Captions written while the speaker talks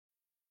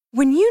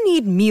When you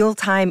need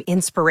mealtime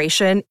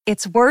inspiration,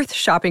 it's worth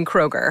shopping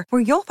Kroger,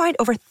 where you'll find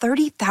over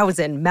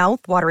 30,000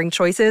 mouth-watering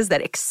choices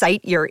that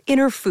excite your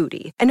inner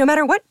foodie. And no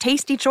matter what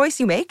tasty choice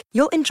you make,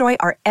 you'll enjoy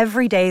our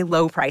everyday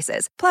low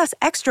prices, plus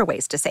extra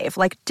ways to save,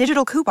 like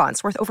digital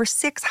coupons worth over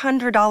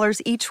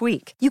 $600 each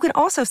week. You can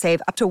also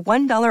save up to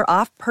 $1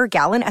 off per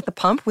gallon at the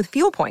pump with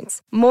fuel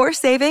points. More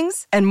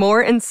savings and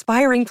more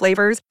inspiring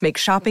flavors make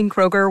shopping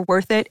Kroger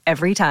worth it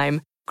every time.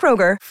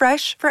 Kroger,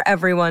 fresh for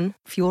everyone.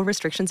 Fuel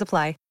restrictions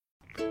apply.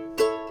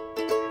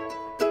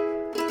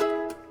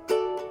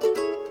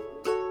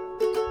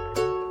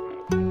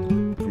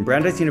 From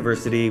Brandeis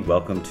University,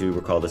 welcome to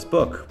Recall This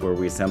Book, where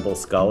we assemble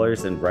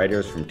scholars and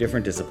writers from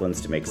different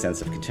disciplines to make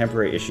sense of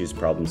contemporary issues,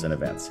 problems, and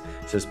events.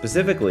 So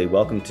specifically,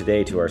 welcome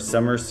today to our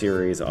summer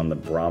series on the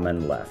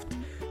Brahmin left.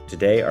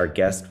 Today, our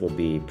guest will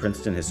be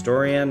Princeton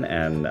historian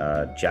and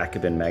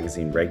Jacobin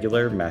magazine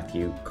regular,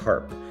 Matthew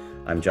Karp.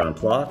 I'm John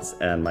Plotz,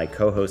 and my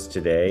co-host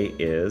today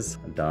is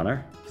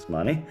Dana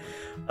Usmani,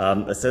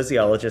 a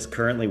sociologist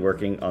currently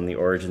working on the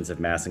origins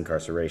of mass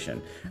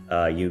incarceration.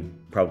 You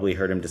probably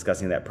heard him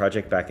discussing that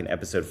project back in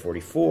episode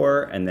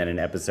 44, and then in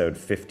episode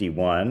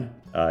 51,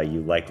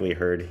 you likely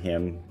heard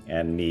him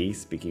and me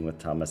speaking with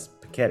Thomas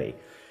Piketty.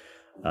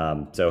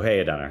 So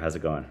hey, Dana, how's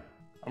it going?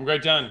 I'm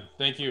great, John.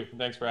 Thank you.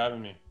 Thanks for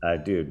having me.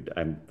 Dude,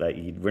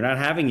 we're not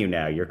having you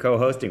now. You're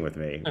co-hosting with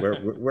me.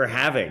 We're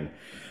having.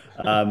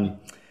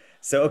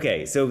 So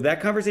that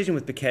conversation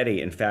with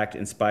Piketty, in fact,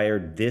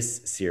 inspired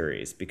this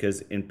series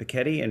because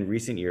Piketty in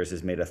recent years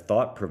has made a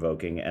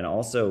thought-provoking and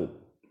also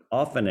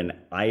often an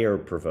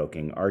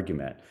ire-provoking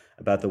argument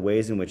about the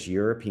ways in which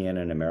European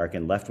and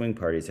American left-wing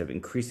parties have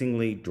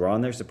increasingly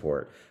drawn their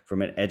support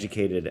from an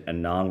educated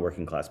and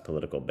non-working class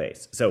political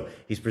base. So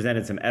he's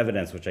presented some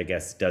evidence, which I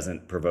guess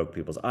doesn't provoke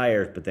people's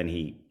ire, but then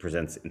he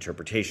presents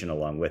interpretation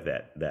along with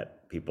it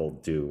that people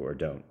do or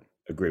don't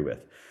agree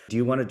with. Do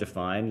you want to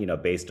define,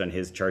 based on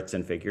his charts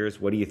and figures,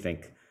 what do you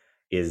think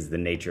is the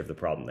nature of the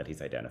problem that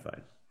he's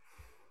identified?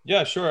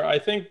 Yeah, sure. I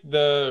think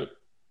the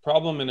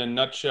problem in a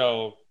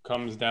nutshell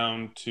comes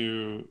down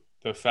to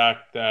the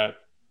fact that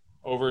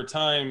over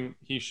time,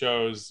 he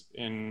shows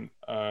in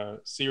a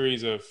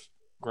series of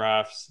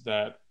graphs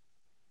that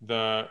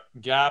the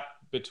gap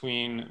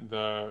between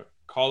the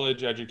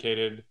college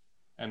educated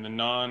and the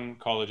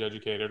non-college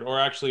educated, or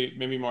actually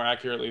maybe more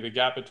accurately, the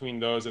gap between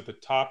those at the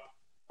top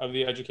of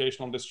the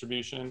educational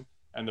distribution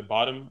and the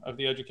bottom of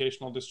the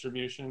educational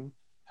distribution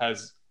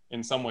has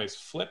in some ways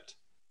flipped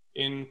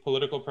in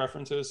political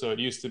preferences. So it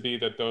used to be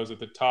that those at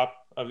the top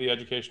of the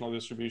educational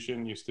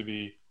distribution used to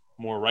be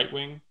more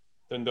right-wing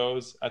than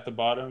those at the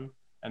bottom.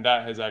 And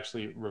that has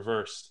actually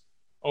reversed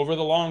over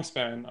the long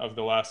span of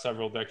the last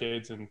several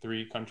decades in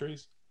 3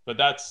 countries. But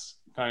that's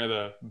kind of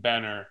the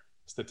banner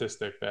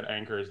statistic that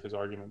anchors his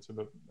arguments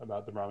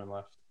about the Brahmin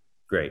left.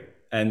 Great.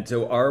 And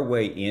so our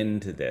way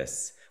into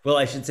this, well,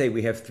 I should say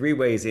we have 3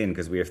 ways in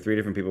because we have 3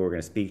 different people we're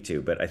going to speak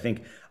to. But I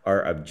think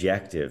our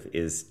objective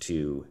is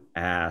to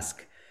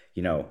ask,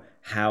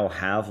 how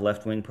have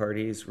left-wing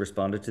parties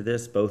responded to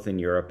this, both in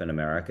Europe and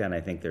America? And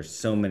I think there's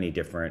so many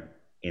different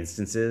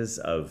instances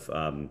of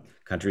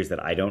countries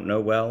that I don't know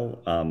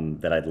well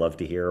that I'd love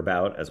to hear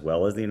about, as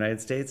well as the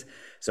United States.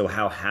 So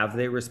how have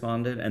they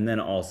responded? And then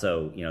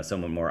also,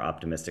 somewhat more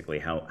optimistically,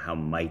 how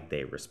might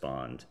they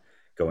respond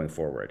going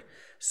forward?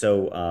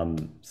 So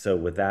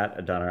with that,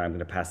 Adana, I'm going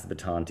to pass the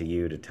baton to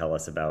you to tell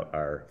us about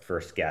our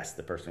first guest,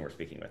 the person we're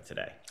speaking with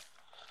today.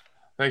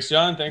 Thanks,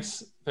 John.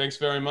 Thanks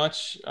very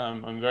much.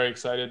 I'm very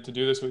excited to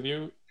do this with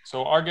you.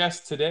 So our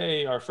guest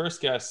today, our first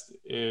guest,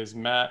 is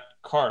Matt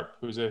Karp,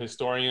 who's a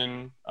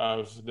historian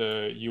of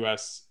the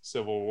U.S.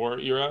 Civil War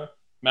era.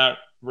 Matt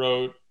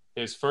wrote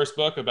his first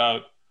book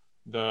about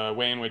the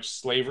way in which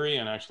slavery,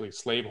 and actually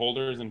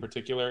slaveholders in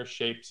particular,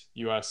 shaped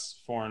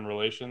U.S. foreign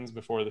relations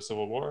before the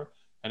Civil War.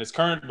 And his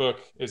current book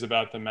is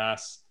about the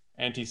mass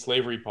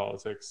anti-slavery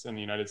politics in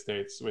the United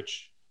States,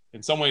 which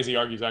in some ways he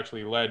argues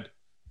actually led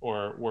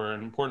or were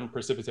an important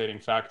precipitating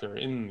factor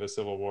in the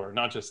Civil War,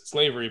 not just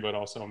slavery, but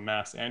also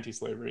mass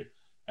anti-slavery.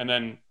 And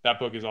then that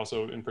book is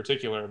also in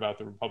particular about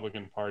the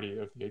Republican Party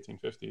of the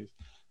 1850s.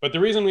 But the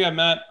reason we have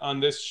Matt on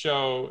this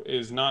show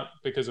is not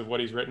because of what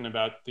he's written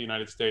about the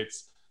United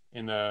States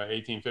in the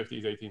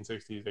 1850s,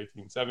 1860s,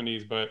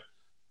 1870s, but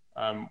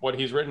what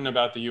he's written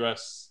about the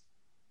US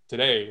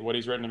today, what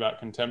he's written about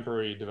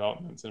contemporary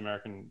developments in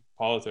American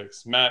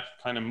politics. Matt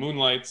kind of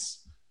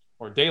moonlights,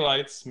 or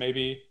daylights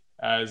maybe,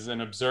 as an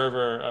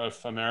observer of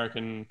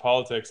American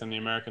politics and the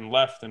American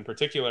left in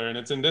particular. And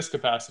it's in this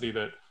capacity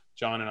that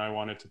John and I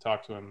wanted to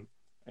talk to him.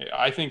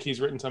 I think he's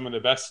written some of the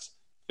best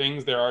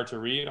things there are to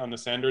read on the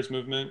Sanders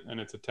movement and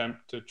its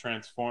attempt to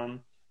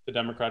transform the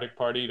Democratic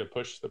Party, to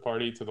push the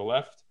party to the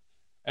left.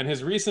 And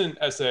his recent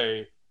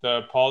essay,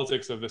 The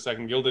Politics of the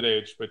Second Gilded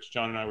Age, which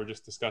John and I were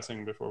just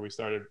discussing before we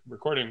started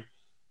recording,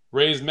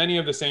 raised many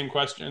of the same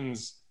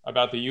questions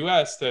about the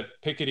US that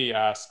Piketty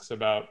asks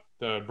about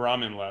the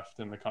Brahmin left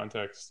in the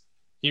context.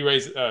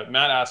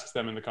 Matt asks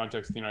them in the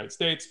context of the United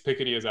States.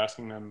 Piketty is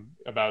asking them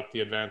about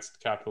the advanced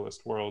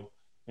capitalist world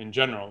in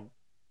general.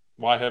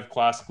 Why have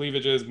class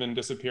cleavages been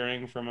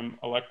disappearing from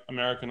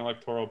American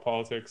electoral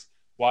politics?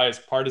 Why is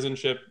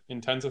partisanship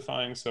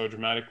intensifying so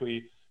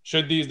dramatically?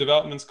 Should these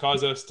developments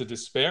cause us to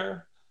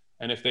despair?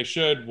 And if they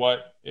should,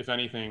 what, if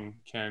anything,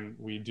 can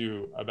we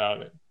do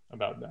about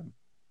them?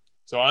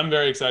 So I'm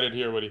very excited to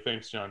hear what he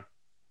thinks, John.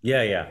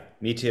 Yeah,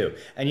 me too.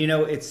 And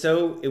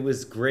it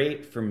was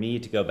great for me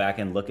to go back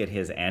and look at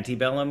his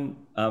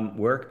antebellum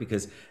work,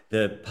 because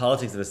the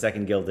Politics of a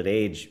Second Gilded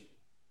Age,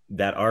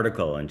 that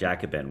article in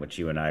Jacobin, which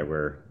you and I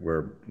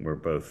were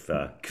both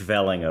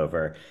cavelling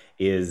over,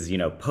 is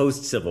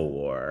post Civil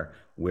War.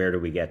 Where do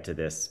we get to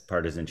this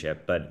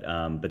partisanship? But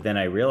then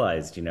I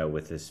realized,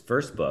 with his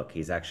first book,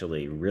 he's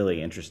actually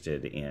really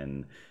interested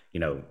in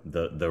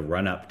the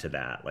run up to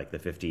that, like the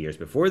 50 years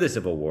before the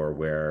Civil War,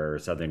 where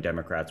Southern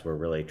Democrats were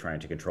really trying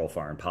to control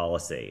foreign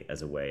policy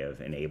as a way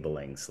of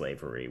enabling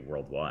slavery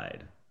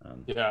worldwide.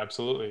 Yeah,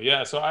 absolutely.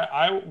 Yeah. So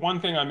I one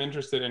thing I'm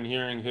interested in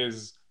hearing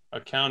his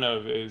account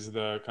of is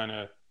the kind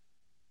of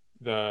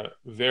the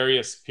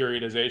various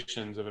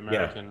periodizations of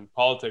American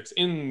politics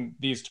in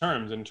these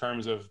terms, in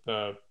terms of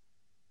the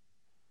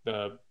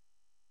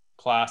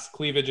class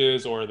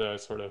cleavages, or the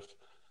sort of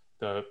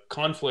the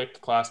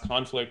class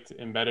conflict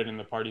embedded in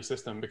the party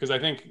system. Because I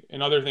think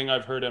another thing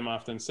I've heard him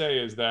often say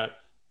is that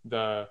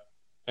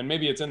and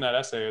maybe it's in that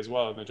essay as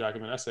well, in the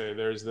Jacobin essay,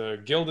 there's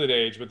the Gilded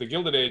Age, but the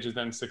Gilded Age is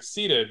then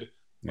succeeded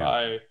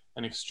by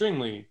an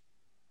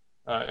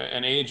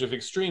age of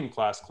extreme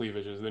class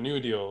cleavages, the New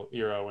Deal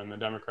era, when the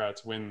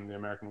Democrats win the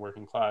American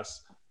working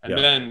class, and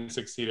then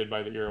succeeded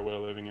by the era we're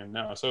living in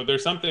now. So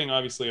there's something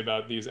obviously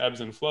about these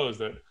ebbs and flows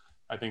that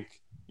I think,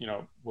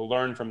 we'll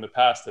learn from the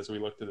past as we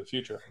look to the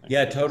future.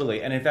 Yeah,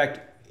 totally. And in fact,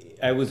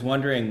 I was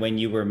wondering, when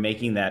you were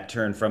making that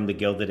turn from the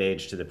Gilded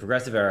Age to the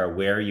Progressive Era,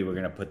 where you were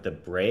going to put the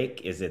break.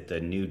 Is it the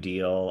New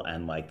Deal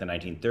and like the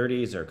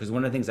 1930s? Or because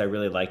one of the things I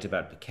really liked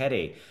about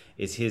Piketty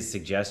is his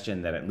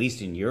suggestion that, at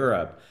least in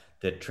Europe,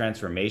 the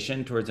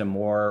transformation towards a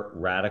more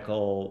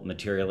radical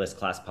materialist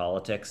class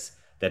politics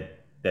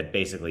that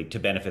basically, to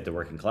benefit the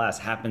working class,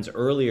 happens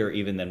earlier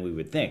even than we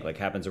would think, like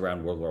happens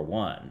around World War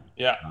I.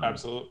 Yeah,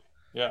 absolutely.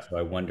 Yeah. So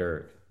I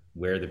wonder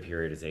where the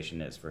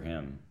periodization is for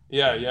him.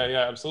 Yeah,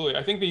 absolutely.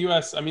 I think the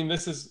U.S., I mean,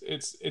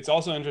 it's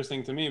also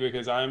interesting to me,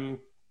 because I'm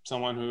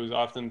someone who's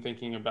often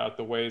thinking about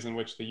the ways in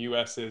which the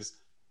U.S. is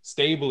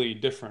stably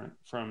different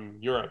from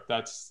Europe.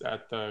 That's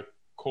at the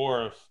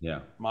core of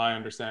my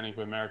understanding of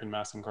American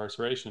mass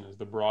incarceration, is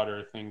the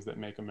broader things that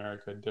make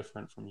America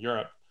different from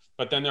Europe.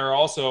 But then there are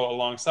also,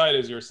 alongside,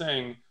 as you're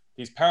saying,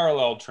 these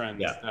parallel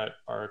trends that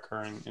are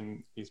occurring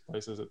in these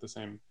places at the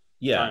same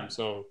time.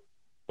 So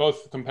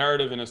both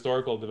comparative and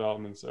historical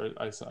developments are,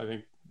 I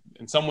think,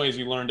 in some ways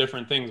you learn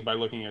different things by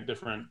looking at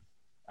different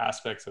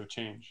aspects of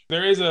change.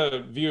 There is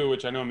a view,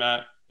 which I know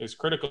Matt is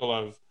critical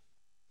of,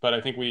 but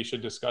I think we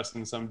should discuss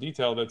in some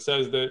detail, that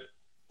says that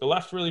the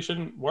left really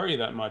shouldn't worry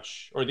that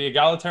much, or the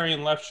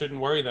egalitarian left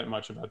shouldn't worry that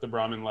much about the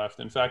Brahmin left.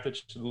 In fact, it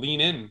should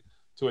lean in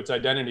to its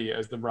identity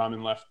as the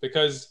Brahmin left,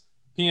 because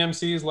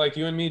PMCs like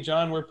you and me,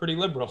 John, we're pretty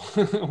liberal.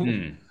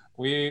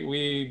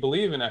 We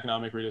believe in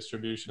economic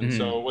redistribution.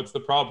 So what's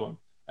the problem?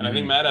 And I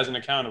think Matt has an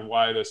account of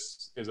why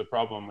this is a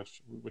problem,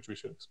 which we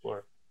should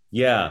explore.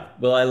 Yeah,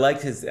 well, I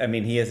liked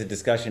he has a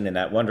discussion in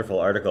that wonderful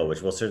article,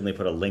 which we'll certainly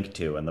put a link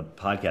to on the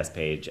podcast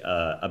page,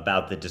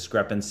 about the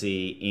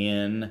discrepancy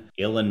in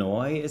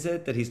Illinois, is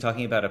it? That he's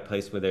talking about a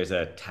place where there's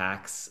a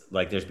tax,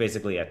 like there's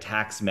basically a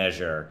tax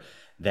measure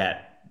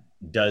that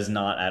does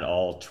not at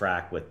all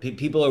track with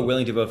people are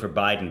willing to vote for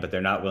Biden, but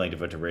they're not willing to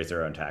vote to raise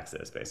their own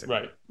taxes,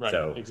 basically. Right.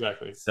 So,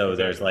 exactly.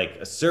 There's like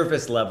a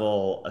surface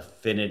level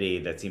affinity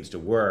that seems to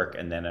work,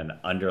 and then an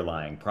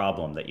underlying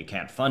problem that you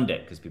can't fund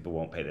it because people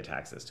won't pay the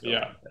taxes to go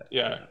with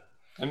it.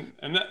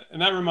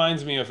 And that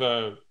reminds me of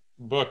a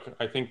book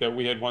I think that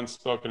we had once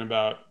spoken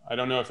about. I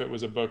don't know if it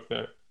was a book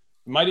that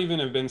might even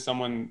have been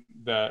someone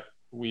that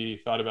we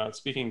thought about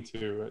speaking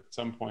to at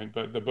some point,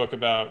 but the book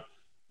about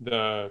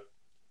the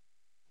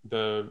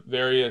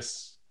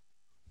various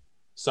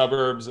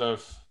suburbs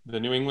of the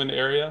New England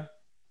area.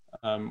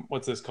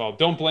 What's this called?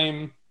 Don't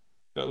Blame,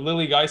 the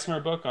Lily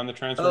Geismer book on the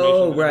transformation.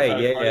 Oh, right.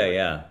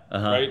 Yeah.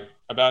 Right.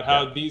 About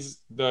how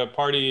the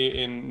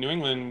party in New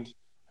England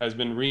has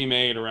been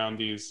remade around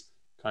these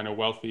kind of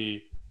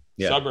wealthy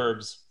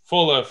suburbs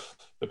full of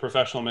the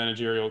professional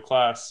managerial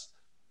class,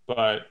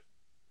 but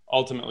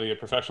ultimately a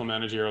professional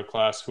managerial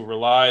class who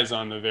relies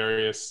on the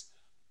various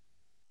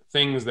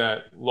things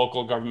that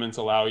local governments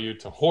allow you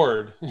to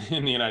hoard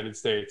in the United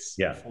States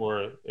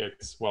for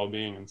its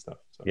well-being and stuff.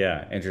 So,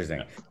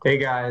 interesting. Hey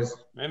guys.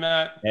 Hey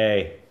Matt.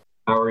 Hey.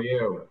 How are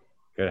you?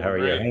 Good. How are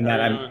you? Hey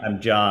Matt, I'm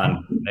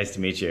John. Nice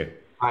to meet you.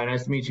 Hi,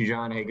 nice to meet you,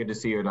 John. Hey, good to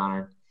see you,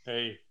 Donner.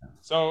 Hey.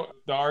 So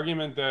the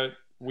argument that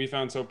we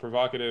found so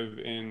provocative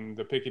in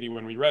the Piketty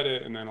when we read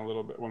it, and then a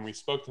little bit when we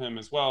spoke to him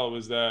as well,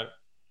 was that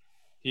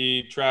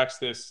he tracks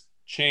this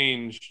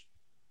change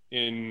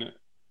in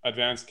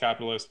advanced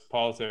capitalist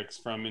politics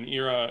from an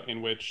era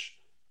in which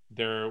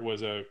there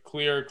was a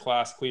clear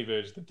class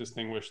cleavage that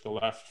distinguished the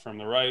left from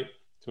the right,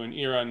 to an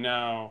era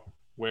now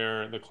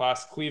where the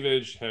class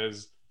cleavage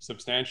has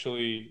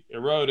substantially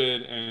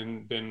eroded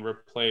and been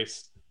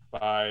replaced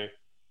by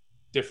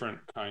different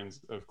kinds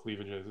of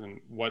cleavages.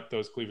 And what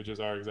those cleavages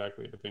are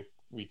exactly, I think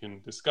we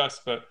can discuss.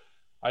 But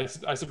I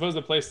suppose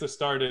the place to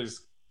start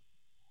is,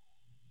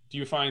 do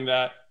you find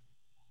that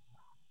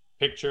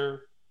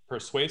picture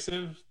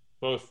persuasive,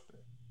 both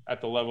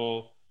at the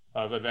level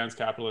of advanced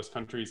capitalist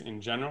countries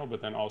in general,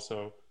 but then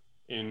also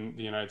in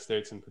the United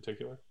States in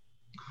particular?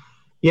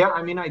 Yeah,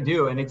 I mean, I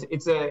do, and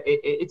it's an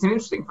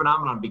interesting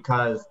phenomenon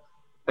because,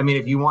 I mean,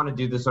 if you want to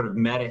do the sort of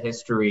meta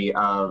history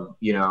of,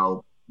 you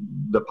know,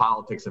 the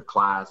politics of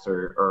class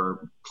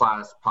or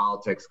class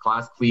politics,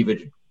 class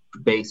cleavage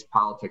based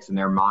politics in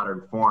their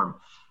modern form,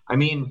 I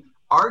mean,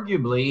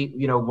 arguably,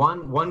 you know,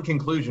 one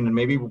conclusion, and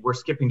maybe we're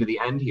skipping to the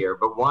end here,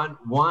 but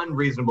one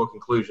reasonable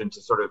conclusion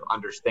to sort of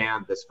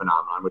understand this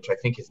phenomenon, which I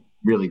think is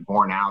really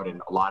borne out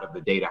in a lot of the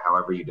data,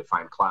 however you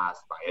define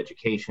class, by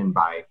education,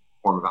 by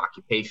form of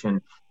occupation.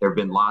 There have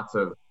been lots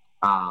of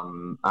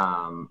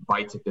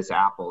bites at this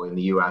apple in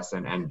the U.S.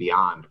 and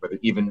beyond, but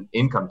even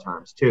income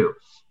terms too.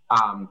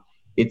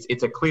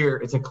 It's a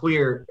clear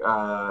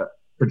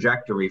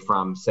trajectory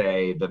from,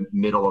 say, the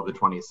middle of the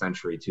 20th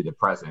century to the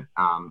present.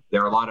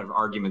 There are a lot of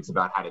arguments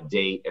about how to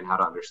date and how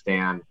to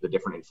understand the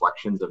different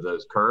inflections of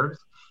those curves,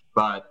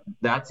 but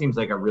that seems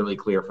like a really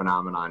clear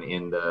phenomenon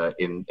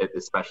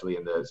especially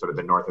in the sort of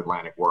the North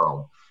Atlantic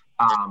world.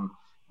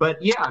 But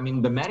yeah, I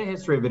mean, the meta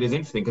history of it is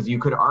interesting because you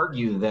could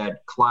argue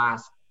that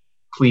class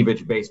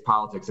cleavage-based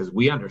politics, as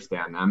we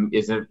understand them,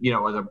 is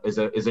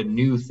a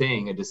new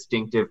thing, a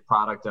distinctive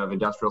product of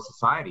industrial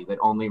society that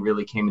only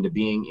really came into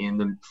being in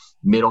the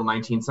middle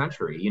 19th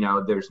century. You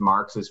know, there's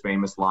Marx's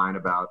famous line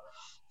about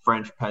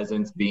French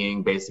peasants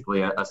being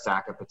basically a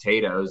sack of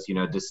potatoes, you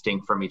know,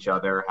 distinct from each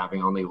other,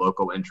 having only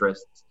local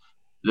interests.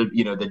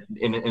 You know, that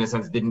in a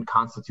sense didn't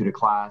constitute a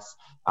class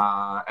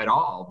at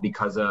all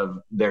because of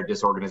their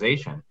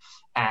disorganization.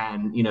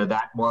 And, you know,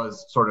 that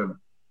was sort of,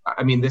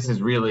 I mean, this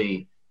is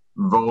really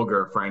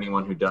vulgar for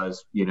anyone who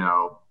does, you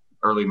know,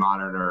 early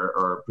modern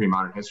or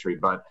pre-modern history,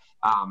 but,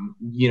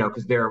 you know,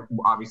 because there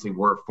obviously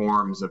were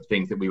forms of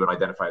things that we would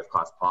identify as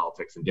class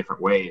politics in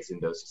different ways in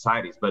those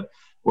societies. But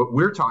what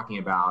we're talking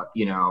about,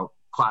 you know,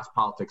 class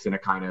politics in a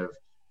kind of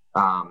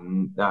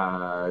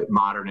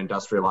modern,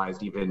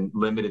 industrialized, even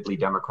limitedly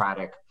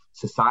democratic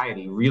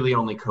society really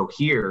only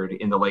cohered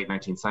in the late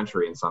 19th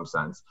century in some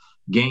sense,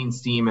 gained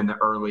steam in the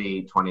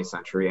early 20th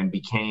century, and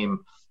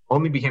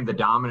only became the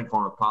dominant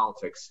form of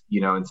politics, you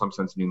know, in some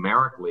sense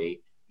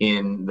numerically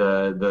in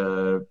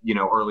the you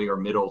know, early or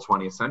middle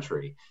 20th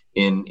century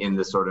in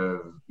the sort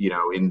of, you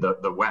know, in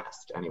the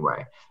West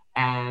anyway.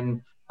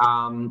 And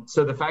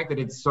so the fact that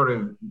it's sort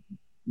of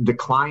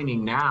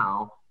declining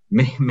now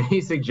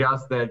may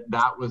suggest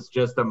that was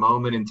just a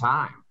moment in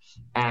time.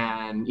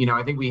 And, you know,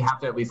 I think we have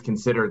to at least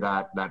consider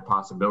that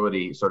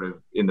possibility sort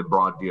of in the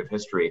broad view of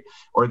history,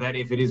 or that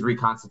if it is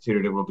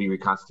reconstituted, it will be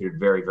reconstituted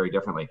very, very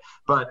differently.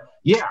 But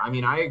yeah, I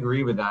mean, I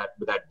agree with that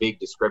big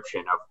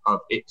description of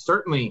it.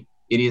 Certainly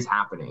it is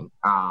happening.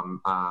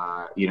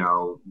 You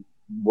know,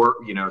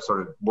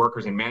 sort of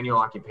workers in manual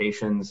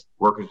occupations,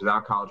 workers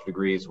without college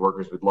degrees,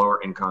 workers with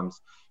lower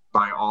incomes,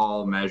 by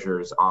all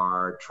measures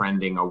are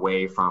trending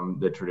away from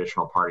the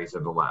traditional parties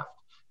of the left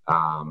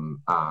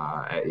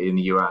in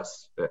the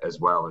U.S. as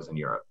well as in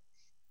Europe.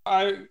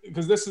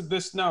 Because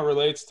this now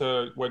relates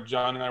to what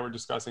John and I were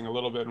discussing a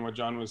little bit, and what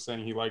John was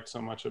saying he liked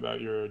so much about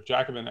your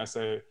Jacobin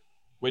essay,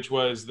 which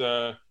was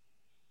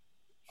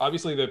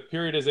obviously the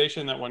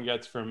periodization that one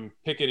gets from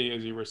Piketty,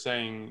 as you were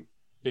saying,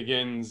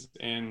 begins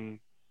in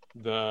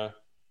the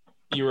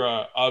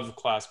era of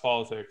class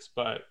politics,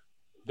 but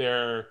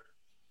there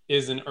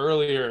is an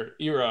earlier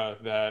era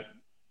that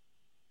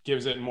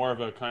gives it more of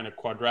a kind of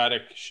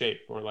quadratic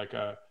shape, or like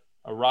a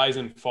rise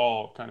and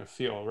fall kind of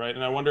feel, right?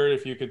 And I wonder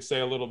if you could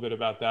say a little bit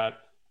about that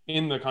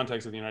in the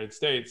context of the United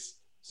States,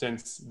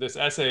 since this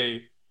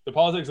essay, The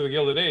Politics of the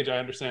Gilded Age, I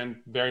understand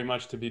very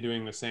much to be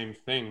doing the same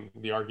thing,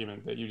 the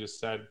argument that you just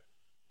said,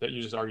 that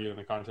you just argued in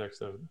the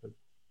context of the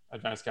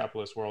advanced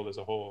capitalist world as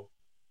a whole.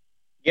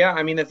 Yeah,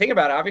 I mean, the thing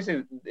about it,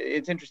 obviously,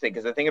 it's interesting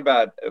because the thing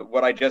about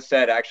what I just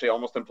said actually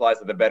almost implies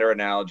that the better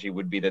analogy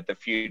would be that the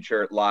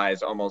future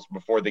lies almost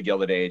before the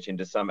Gilded Age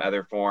into some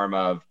other form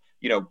of,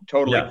 you know,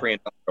 totally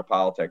pre-industrial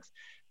politics.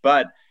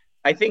 But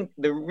I think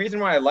the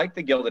reason why I like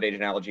the Gilded Age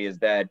analogy is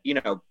that, you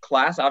know,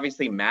 class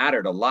obviously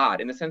mattered a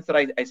lot in the sense that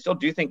I still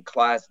do think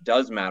class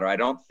does matter. I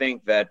don't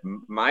think that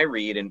my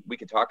read, and we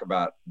could talk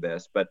about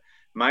this, but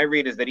my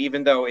read is that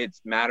even though it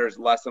matters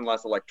less and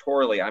less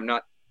electorally, I'm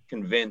not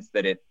convinced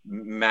that it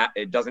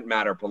doesn't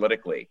matter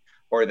politically,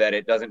 or that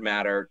it doesn't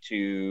matter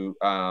to,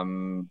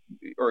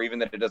 or even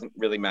that it doesn't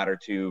really matter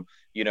to,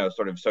 you know,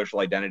 sort of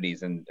social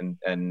identities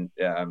and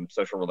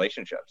social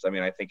relationships. I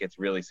mean, I think it's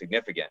really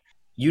significant.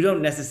 You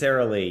don't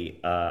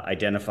necessarily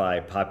identify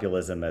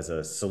populism as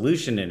a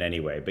solution in any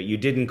way, but you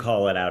didn't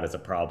call it out as a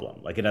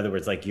problem. Like, in other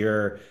words, like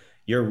your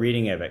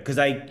reading of it, because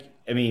I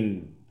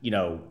mean,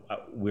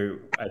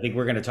 I think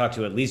we're going to talk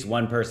to at least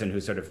one person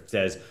who sort of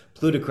says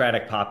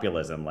plutocratic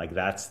populism, like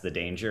that's the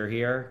danger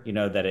here,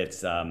 that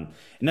it's,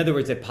 in other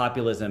words, that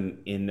populism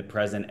in the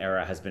present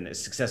era has been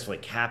successfully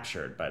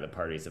captured by the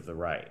parties of the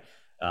right.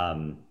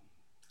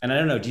 And I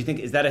don't know, do you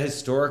think, is that a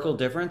historical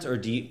difference, or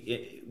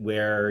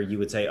where you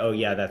would say, oh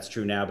yeah, that's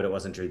true now, but it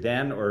wasn't true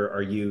then? Or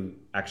are you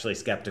actually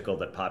skeptical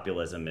that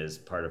populism is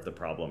part of the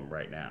problem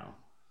right now?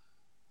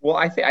 Well,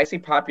 I see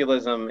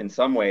populism in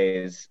some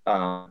ways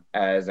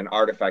as an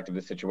artifact of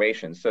the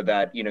situation, so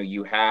that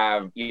you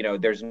have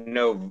there's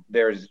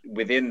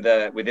within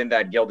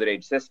that Gilded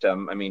Age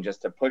system. I mean,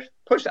 just to push.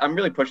 I'm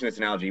really pushing this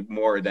analogy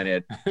more than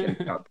it can,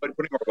 putting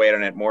more weight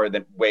on it more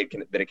than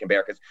that it can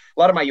bear. Because a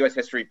lot of my U.S.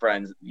 history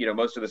friends,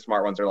 most of the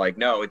smart ones are like,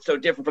 no, it's so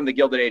different from the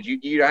Gilded Age.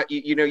 You don't,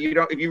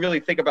 if you really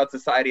think about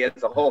society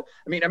as a whole.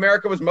 I mean,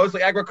 America was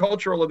mostly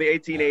agricultural in the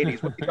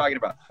 1880s. What are you talking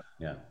about?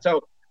 Yeah. So.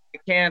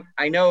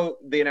 I know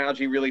the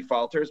analogy really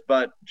falters,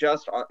 but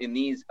just in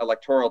these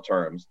electoral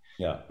terms,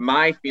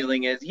 my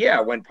feeling is,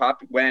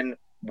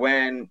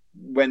 when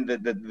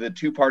the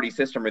two-party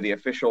system or the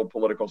official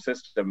political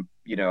system,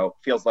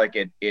 feels like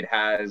it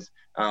has,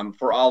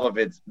 for all of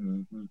its,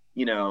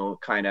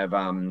 kind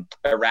of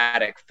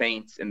erratic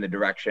feints in the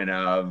direction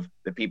of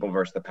the people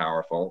versus the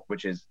powerful,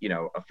 which is,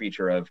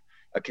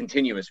 a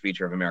continuous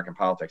feature of American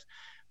politics.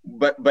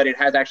 But it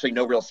has actually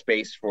no real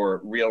space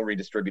for real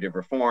redistributive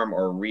reform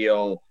or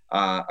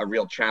a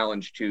real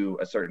challenge to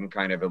a certain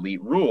kind of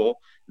elite rule.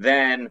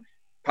 Then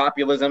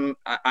populism,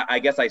 I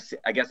guess I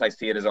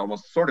see it as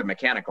almost sort of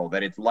mechanical,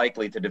 that it's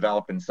likely to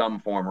develop in some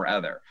form or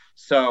other.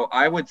 So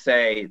I would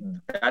say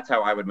that's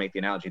how I would make the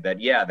analogy, that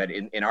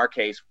in our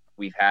case,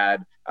 we've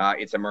had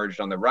it's emerged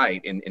on the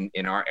right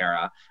in our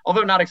era,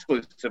 although not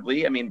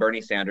exclusively. I mean,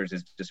 Bernie Sanders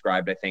is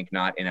described, I think,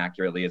 not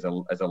inaccurately as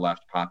a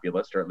left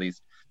populist, or at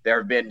least there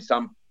have been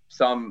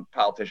some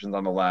politicians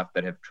on the left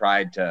that have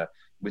tried to,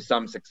 with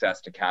some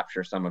success, to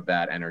capture some of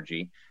that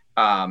energy.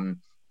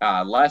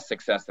 Less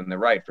success than the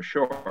right, for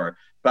sure.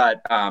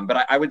 But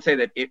I would say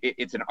that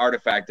it's an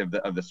artifact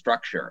of the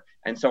structure,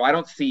 and so I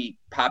don't see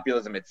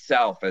populism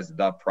itself as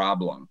the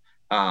problem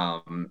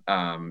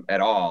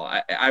at all.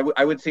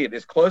 I would see it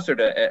as closer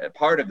to a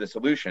part of the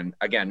solution.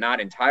 Again,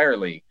 not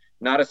entirely,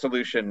 not a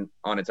solution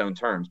on its own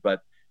terms,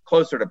 but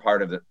closer to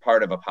part of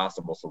a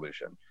possible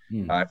solution,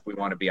 if we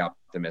want to be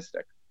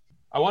optimistic.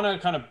 I want to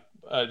kind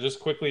of just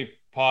quickly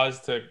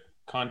pause to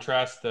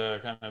contrast the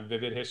kind of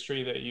vivid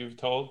history that you've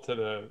told to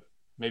the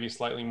maybe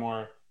slightly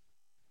more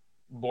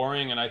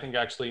boring and I think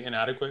actually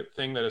inadequate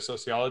thing that a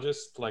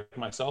sociologist like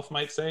myself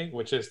might say,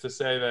 which is to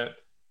say that,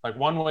 like,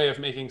 one way of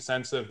making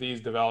sense of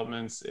these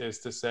developments is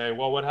to say,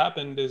 well, what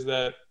happened is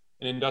that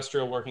an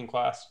industrial working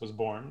class was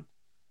born,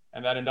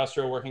 and that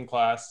industrial working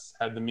class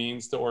had the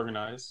means to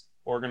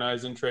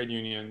organize in trade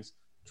unions,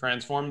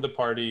 transform the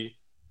party,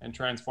 and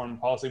transform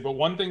policy. But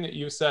one thing that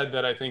you said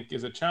that I think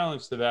is a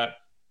challenge to that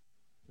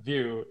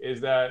view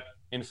is that,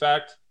 in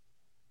fact,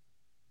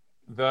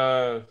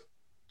 the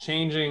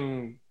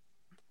changing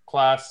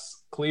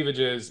class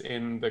cleavages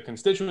in the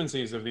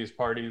constituencies of these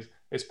parties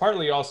is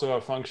partly also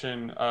a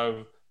function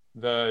of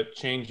the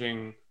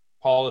changing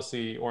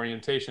policy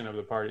orientation of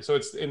the party. So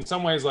it's in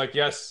some ways like,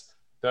 yes,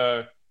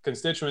 the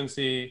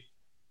constituency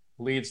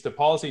leads to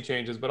policy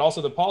changes, but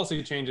also the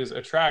policy changes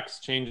attracts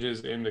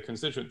changes in the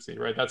constituency,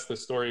 right? That's the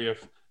story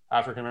of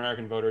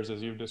African-American voters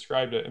as you've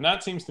described it. And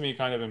that seems to me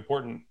kind of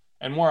important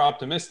and more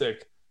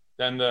optimistic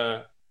than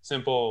the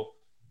simple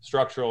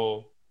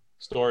structural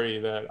story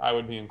that I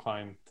would be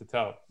inclined to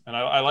tell. And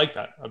I like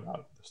that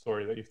about the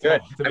story that you've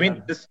told. Good. I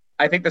mean,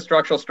 I think the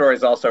structural story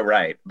is also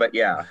right, but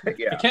yeah.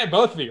 It can't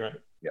both be right.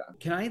 Yeah.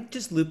 Can I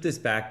just loop this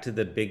back to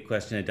the big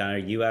question, Adana,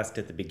 you asked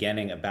at the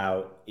beginning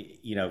about,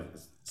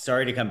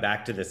 sorry to come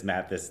back to this,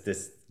 Matt,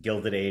 this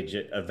Gilded Age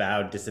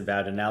avowed,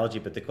 disavowed analogy,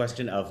 but the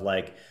question of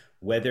like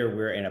whether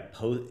we're in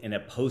a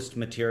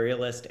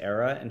post-materialist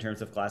era in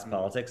terms of class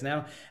politics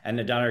now. And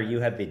Adana,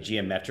 you had the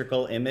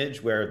geometrical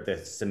image where the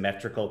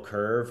symmetrical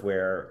curve,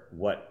 where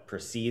what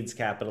precedes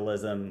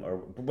capitalism or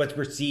what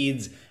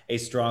precedes a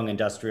strong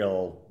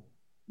industrial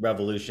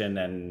revolution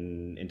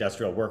and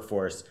industrial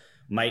workforce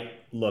might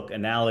look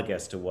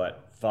analogous to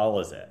what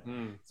follows it.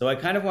 So I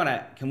kind of want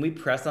to, can we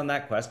press on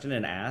that question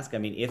and ask, I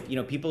mean, if,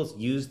 people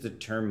use the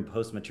term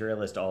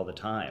post-materialist all the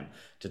time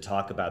to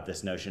talk about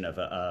this notion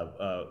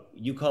of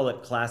you call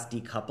it class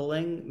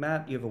decoupling,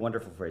 Matt? You have a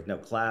wonderful phrase. No,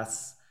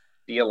 class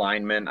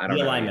de-alignment. I don't know.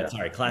 De-alignment,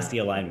 sorry, class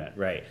de-alignment,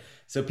 right.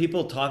 So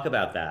people talk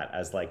about that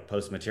as like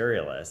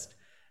post-materialist.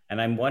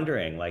 And I'm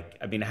wondering, like,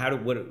 I mean,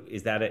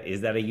 is that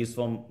a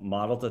useful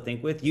model to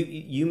think with?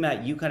 You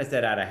Matt, you kind of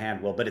said out of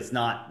hand, well, but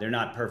they're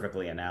not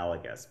perfectly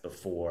analogous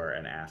before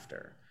and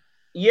after.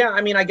 Yeah,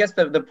 I mean, I guess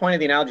the point of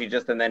the analogy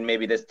and then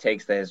maybe this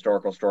takes the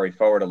historical story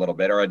forward a little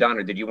bit. Or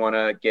Adana, did you want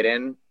to get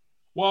in?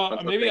 Well,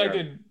 maybe I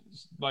could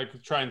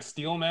like try and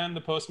steelman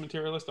the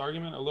post-materialist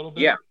argument a little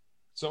bit. Yeah.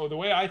 So the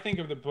way I think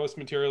of the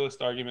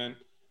post-materialist argument,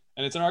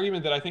 and it's an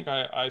argument that I think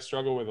I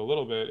struggle with a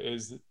little bit,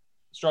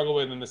 struggle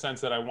with in the sense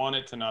that I want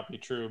it to not be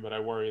true, but I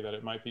worry that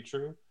it might be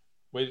true,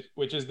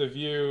 which is the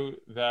view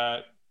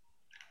that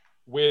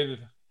with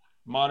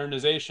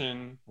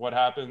modernization, what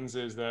happens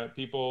is that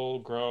people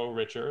grow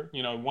richer.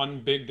 You know,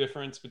 one big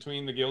difference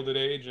between the Gilded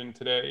Age and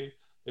today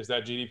is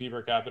that GDP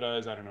per capita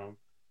is, I don't know,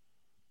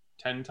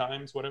 10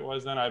 times what it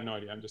was then. I have no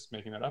idea. I'm just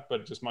making that up,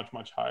 but just much,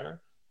 much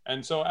higher.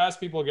 And so as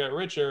people get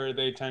richer,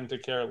 they tend to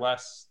care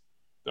less,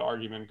 the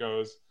argument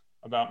goes,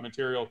 about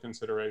material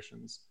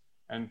considerations.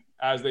 And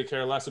as they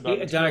care less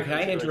about Donna, can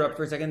I interrupt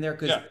for a second there?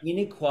 Because yeah.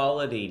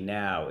 inequality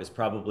now is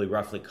probably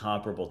roughly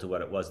comparable to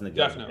what it was in the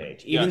Gilded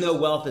Age, even yes. though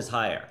wealth is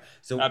higher.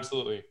 So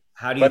absolutely.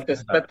 How do you?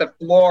 But the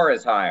floor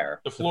is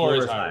higher. The floor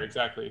is higher,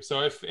 exactly.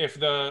 So if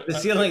the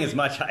ceiling is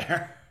much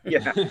higher.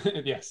 Yeah.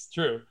 Yes,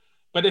 true.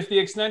 But if the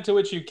extent to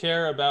which you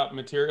care about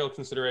material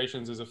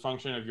considerations is a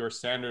function of your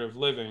standard of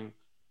living,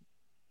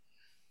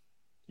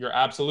 your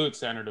absolute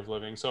standard of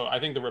living. So I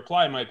think the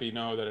reply might be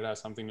no, that it has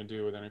something to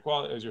do with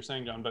inequality, as you're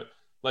saying, John. But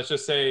let's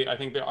just say, I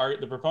think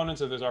the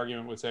proponents of this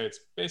argument would say it's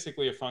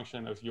basically a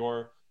function of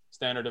your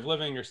standard of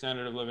living. Your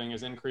standard of living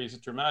has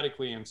increased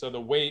dramatically. And so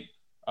the weight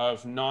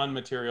of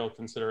non-material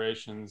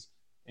considerations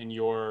in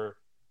your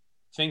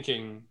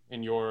thinking,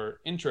 in your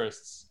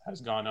interests, has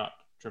gone up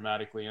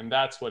dramatically. And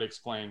that's what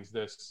explains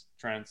this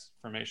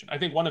transformation. I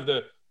think one of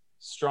the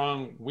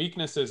strong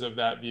weaknesses of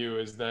that view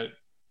is that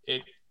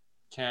it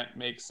can't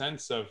make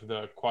sense of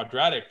the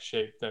quadratic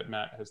shape that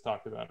Matt has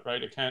talked about,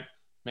 right? It can't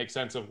make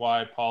sense of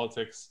why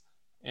politics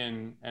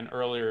in an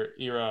earlier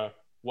era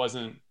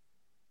wasn't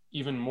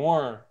even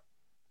more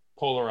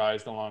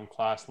polarized along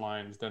class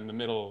lines than the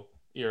middle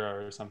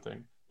era or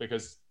something,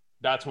 because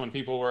that's when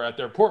people were at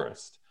their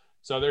poorest.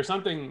 So there's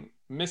something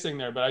missing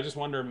there, but I just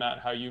wonder, Matt,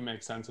 how you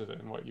make sense of it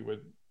and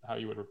how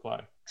you would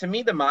reply. To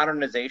me, the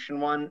modernization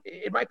one,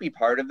 it might be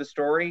part of the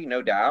story,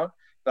 no doubt,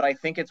 but I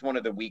think it's one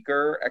of the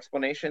weaker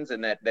explanations,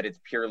 in that it's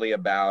purely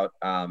about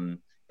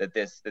that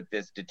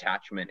this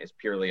detachment is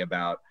purely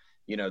about,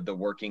 you know, the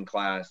working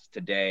class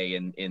today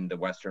in the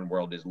Western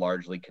world is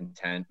largely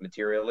content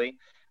materially.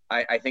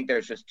 I think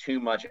there's just too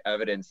much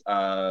evidence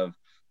of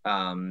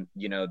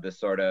you know, the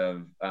sort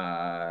of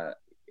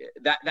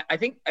that I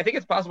think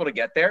it's possible to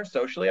get there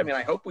socially. I mean,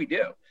 I hope we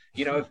do.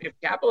 You know, if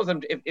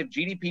capitalism, if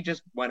GDP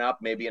just went up,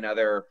 maybe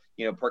another,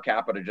 you know, per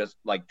capita just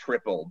like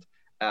tripled,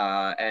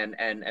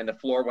 and the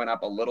floor went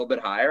up a little bit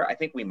higher, I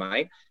think we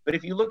might. But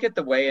if you look at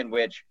the way in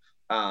which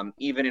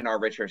even in our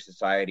richer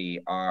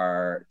society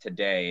are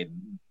today,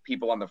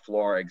 people on the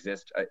floor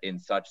exist in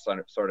such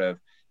sort of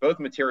both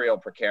material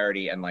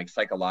precarity and like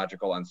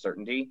psychological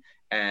uncertainty,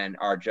 and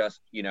are just,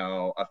 you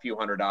know, a few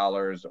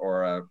 $100s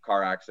or a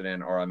car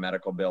accident or a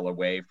medical bill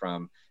away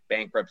from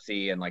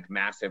bankruptcy and like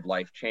massive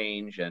life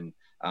change and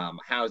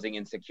housing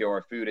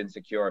insecure, food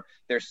insecure.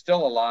 There's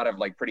still a lot of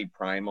like pretty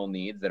primal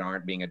needs that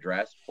aren't being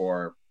addressed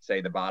for, say,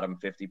 the bottom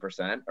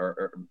 50%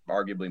 or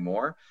arguably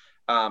more.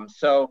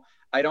 So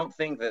I don't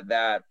think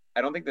that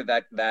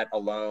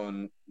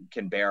alone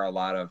can bear a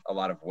lot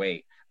of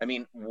weight. I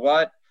mean,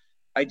 what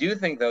I do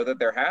think, though, that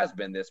there has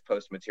been this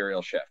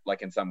post-material shift,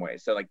 like in some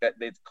ways. So like that,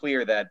 it's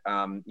clear that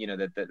you know,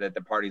 that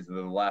the parties of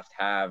the left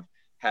have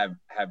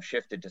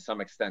shifted to some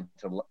extent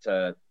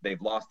to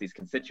they've lost these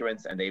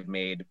constituents and they've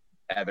made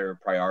other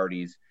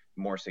priorities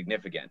more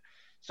significant.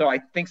 So I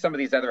think some of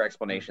these other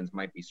explanations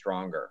might be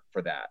stronger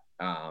for that.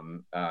 I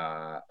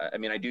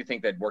mean, I do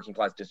think that working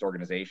class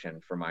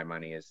disorganization, for my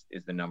money, is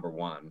the number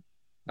one,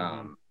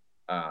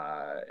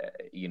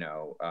 you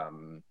know,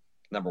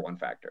 number one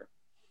factor.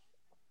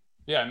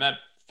 Yeah, and that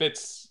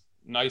fits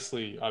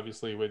nicely,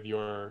 obviously, with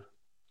your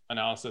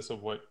analysis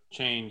of what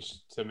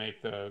changed to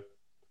make the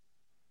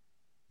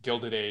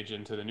Gilded Age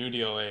into the New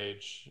Deal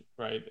age,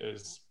 right?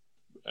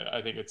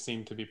 I think it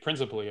seemed to be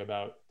principally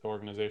about the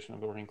organization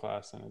of the working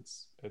class and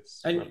its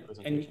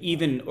representation. And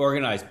even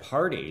organized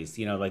parties,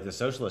 you know, like the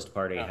Socialist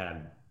Party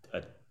had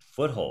a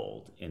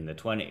foothold in the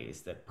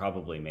 1920s that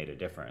probably made a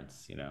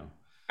difference, you know.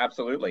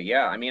 Absolutely,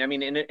 yeah. I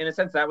mean, in a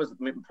sense, that was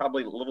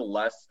probably a little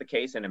less the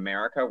case in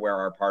America, where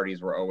our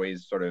parties were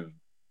always sort of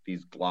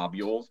these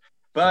globules.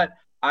 But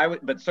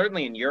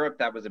certainly in Europe,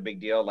 that was a big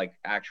deal. Like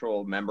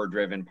actual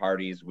member-driven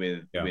parties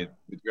with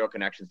real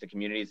connections to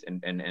communities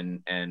and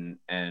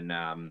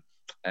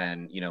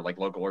you know, like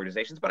local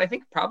organizations. But I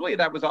think probably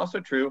that was also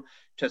true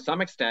to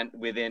some extent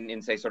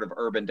in say sort of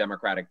urban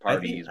democratic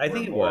parties. I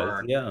think it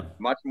was, yeah,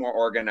 much more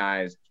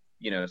organized,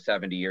 you know,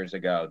 70 years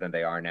ago than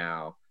they are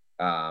now.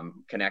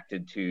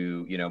 Connected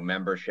to, you know,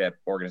 membership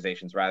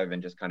organizations rather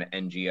than just kind of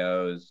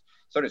NGOs,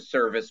 sort of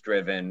service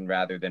driven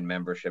rather than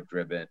membership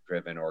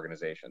driven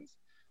organizations,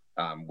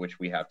 which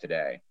we have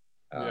today.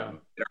 That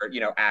are, you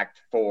know,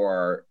 act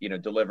for, you know,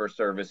 deliver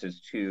services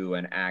to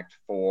and act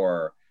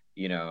for,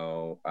 you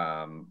know,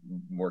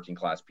 working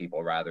class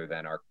people rather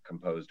than are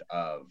composed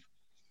of.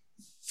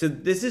 So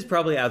this is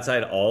probably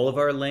outside all of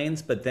our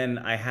lanes, but then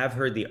I have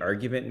heard the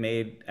argument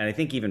made, and I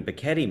think even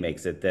Piketty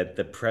makes it, that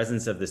the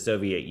presence of the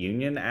Soviet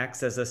Union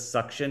acts as a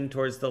suction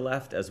towards the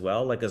left as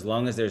well. Like, as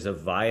long as there's a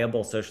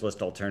viable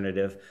socialist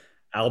alternative,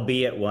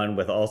 albeit one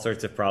with all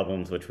sorts of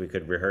problems, which we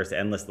could rehearse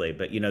endlessly,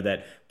 but, you know,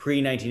 that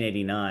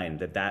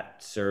pre-1989,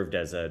 that served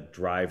as a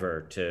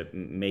driver to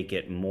make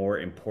it more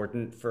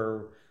important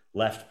for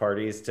left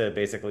parties to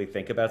basically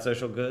think about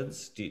social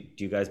goods? Do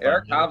you guys buy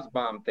Eric that?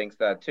 Hobsbawm thinks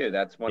that too.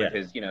 That's one of Yeah.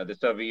 his, the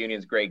Soviet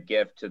Union's great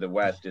gift to the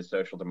West is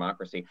social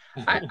democracy.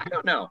 I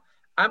don't know.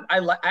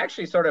 I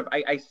actually sort of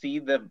I see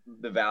the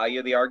value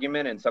of the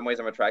argument. In some ways,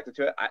 I'm attracted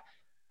to it.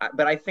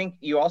 But I think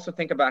you also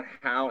think about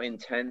how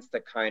intense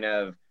the kind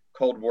of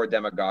Cold War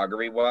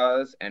demagoguery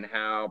was, and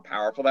how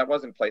powerful that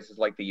was in places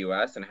like the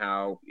U.S., and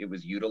how it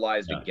was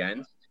utilized Yeah.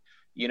 against,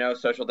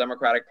 social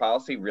democratic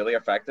policy really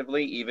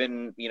effectively,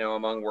 even,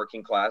 among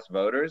working class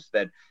voters.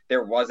 That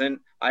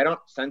I don't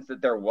sense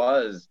that there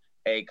was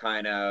a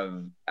kind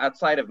of,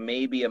 outside of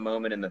maybe a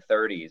moment in the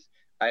 30s,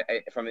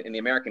 from in the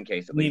American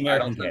case at In the least,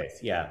 American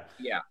case, yeah.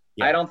 yeah.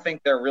 Yeah. I don't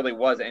think there really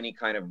was any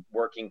kind of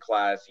working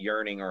class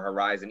yearning or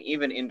horizon,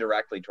 even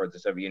indirectly, towards the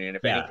Soviet Union.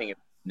 If anything, it's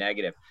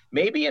negative.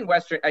 Maybe in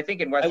Western I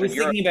was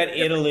Europe, thinking about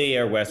Italy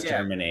or West yeah,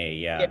 Germany.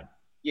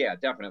 yeah,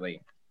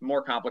 definitely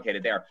more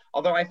complicated there.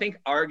 Although I think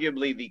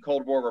arguably the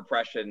Cold War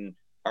repression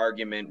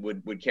argument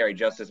would carry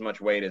just as much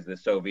weight as the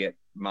Soviet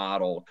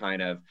model,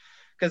 kind of.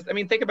 Because I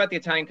mean, think about the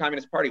Italian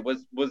Communist Party.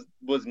 Was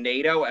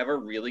NATO ever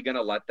really going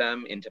to let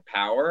them into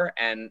power?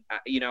 And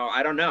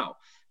I don't know.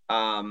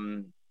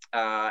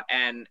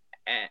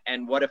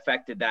 And what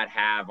effect did that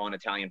have on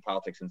Italian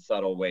politics in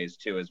subtle ways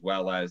too, as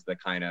well as the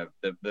kind of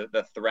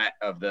the threat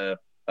of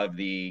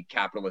the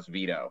capitalist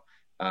veto?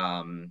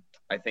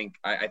 I think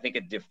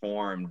it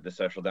deformed the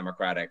social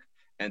democratic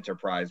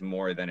enterprise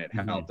more than it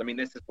helped. Mm-hmm. I mean,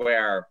 this is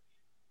where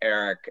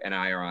Eric and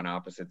I are on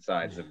opposite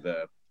sides of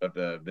the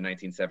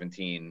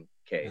 1917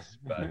 case.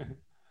 But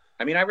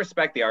I mean, I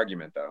respect the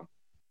argument, though.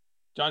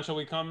 John, shall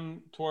we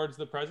come towards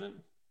the present?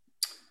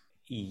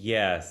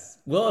 Yes.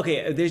 Well,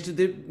 okay.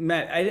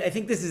 Matt, I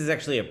think this is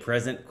actually a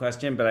present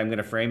question, but I'm going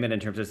to frame it in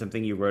terms of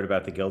something you wrote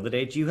about the Gilded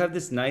Age. You have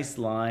this nice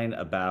line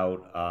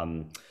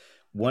about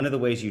one of the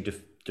ways you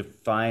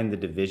define the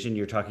division.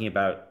 You're talking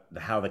about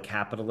how the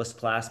capitalist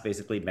class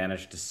basically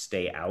managed to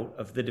stay out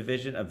of the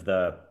division of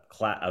the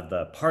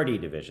party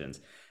divisions,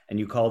 and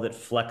you called it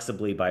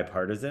flexibly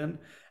bipartisan.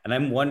 And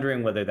I'm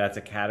wondering whether that's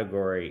a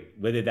category,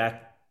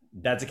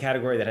 that's a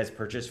category that has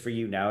purchase for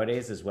you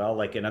nowadays as well.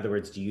 Like, in other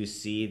words, do you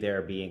see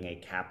there being a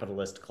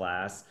capitalist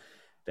class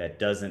that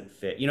doesn't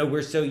fit?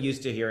 We're so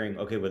used to hearing,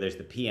 okay, well, there's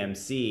the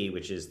PMC,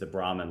 which is the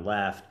Brahmin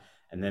left,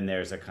 and then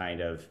there's a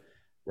kind of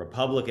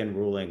Republican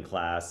ruling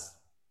class,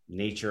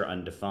 nature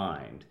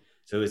undefined.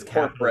 So is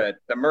corporate,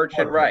 the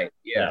merchant, right?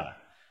 Yeah.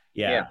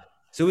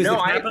 So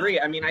I agree.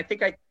 I mean, I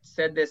think I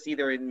said this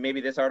either in maybe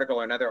this article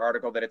or another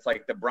article, that it's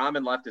like the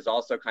Brahmin left is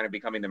also kind of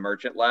becoming the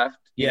merchant left.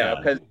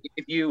 Because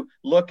if you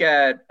look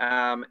at,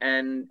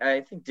 and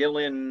I think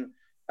Dylan,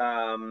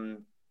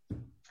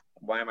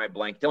 why am I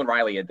blank? Dylan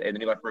Riley at the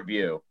New Left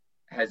Review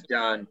has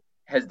done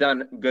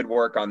good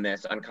work on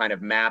this, on kind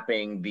of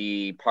mapping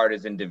the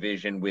partisan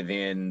division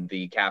within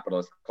the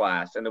capitalist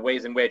class, and the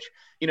ways in which,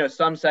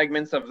 some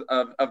segments of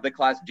the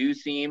class do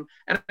seem,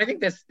 and I think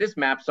this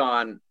maps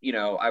on,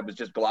 I was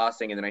just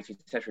glossing in the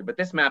 19th century, but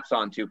this maps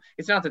on to,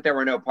 it's not that there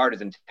were no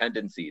partisan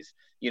tendencies,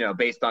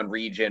 based on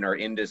region or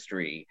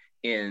industry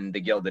in the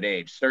Gilded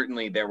Age.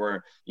 Certainly there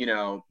were,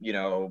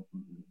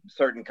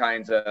 certain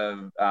kinds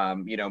of,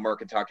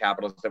 mercantile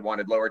capitalists that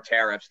wanted lower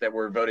tariffs, that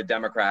were voted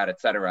Democrat, et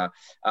cetera.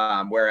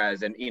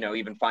 Whereas, and,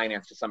 even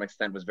finance to some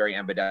extent was very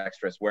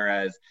ambidextrous,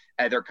 whereas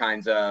other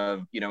kinds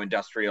of,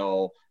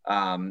 industrial,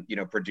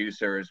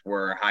 producers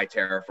were high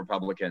tariff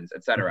Republicans,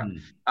 et cetera.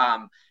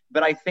 Mm-hmm.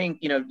 But I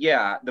think,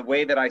 the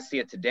way that I see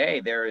it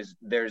today,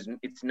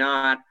 it's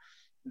not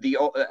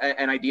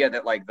an idea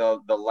that like the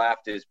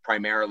left is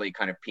primarily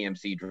kind of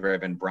PMC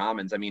driven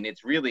Brahmins. I mean,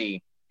 it's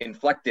really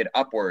inflected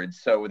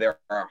upwards. So there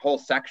are whole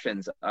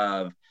sections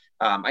of,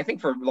 I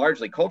think for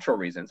largely cultural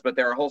reasons, but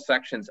there are whole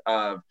sections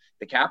of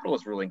the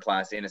capitalist ruling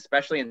class,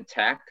 especially in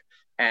tech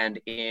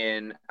and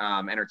in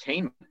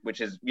entertainment,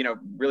 which is,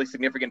 really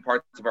significant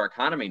parts of our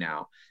economy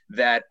now,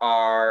 that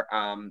are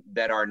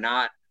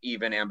not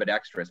even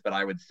ambidextrous, but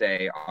I would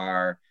say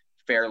are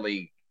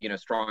fairly,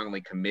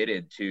 strongly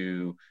committed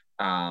to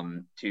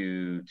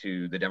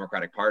the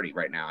Democratic Party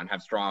right now, and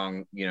have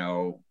strong,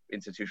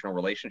 institutional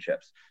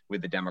relationships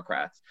with the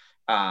Democrats.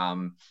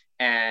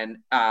 And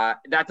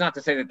that's not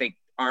to say that they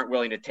aren't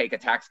willing to take a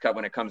tax cut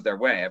when it comes their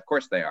way. Of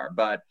course they are,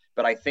 but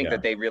I think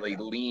that they really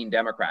lean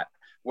Democrat.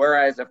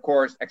 Whereas, of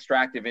course,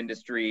 extractive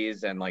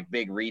industries and like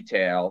big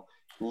retail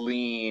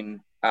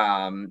tend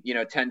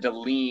to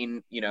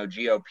lean,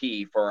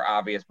 GOP for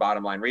obvious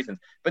bottom line reasons.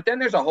 But then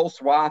there's a whole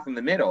swath in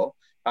the middle,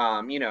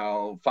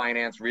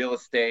 finance, real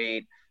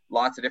estate,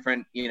 lots of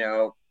different,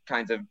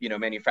 kinds of,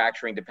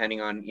 manufacturing, depending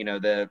on,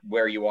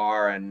 where you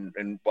are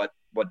and what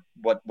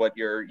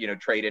your,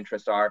 trade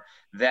interests are,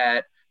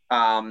 that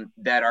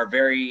are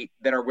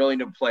willing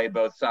to play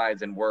both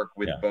sides and work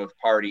with both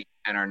parties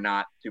and are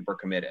not super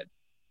committed.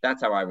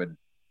 That's how I would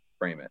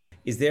frame it.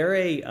 Is there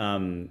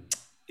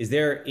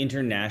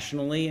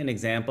internationally an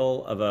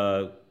example of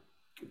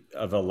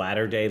a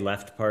latter-day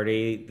left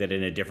party that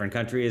in a different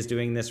country is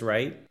doing this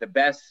right? The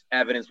best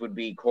evidence would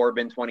be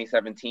Corbyn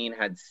 2017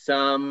 had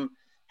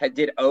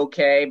did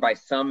okay by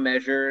some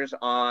measures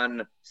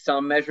on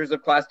some measures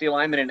of class D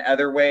alignment. In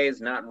other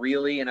ways, not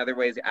really. In other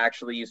ways,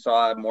 actually, you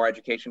saw more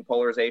education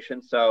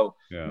polarization. So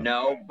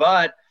no,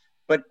 but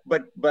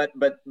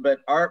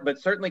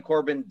certainly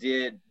Corbyn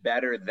did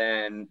better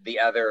than the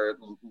other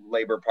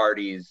labor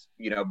parties,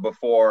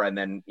 before and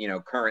then,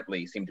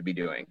 currently seem to be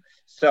doing.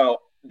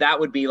 So that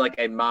would be like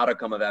a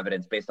modicum of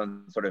evidence based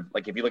on sort of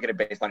like, if you look at it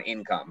based on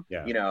income,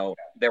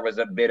 there was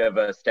a bit of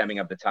a stemming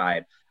of the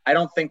tide. I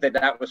don't think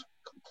that was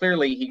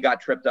clearly, he got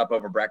tripped up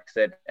over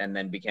Brexit and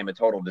then became a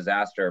total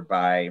disaster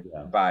by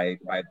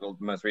the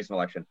most recent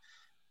election.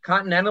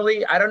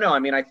 Continentally, I don't know. I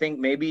mean, I think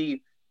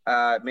maybe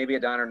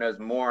Adanur knows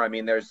more. I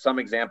mean, there's some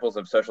examples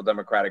of social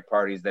democratic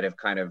parties that have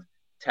kind of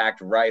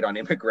tacked right on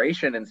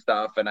immigration and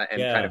stuff and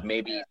kind of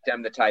maybe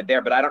stem the tide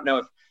there. But I don't know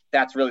if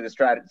that's really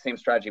the same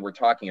strategy we're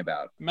talking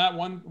about. Matt,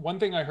 one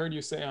thing I heard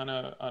you say on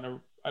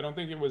a I don't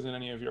think it was in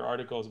any of your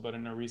articles, but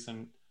in a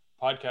recent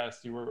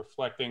podcast, you were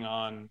reflecting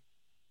on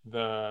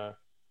the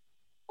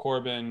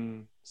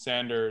Corbyn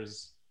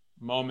Sanders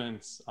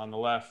moments on the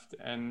left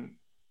and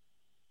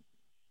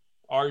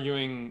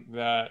arguing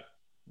that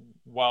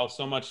while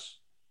so much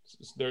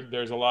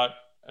there's a lot,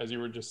 as you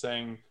were just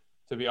saying,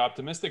 to be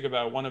optimistic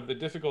about, one of the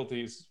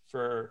difficulties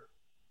for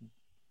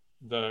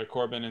the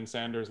Corbyn and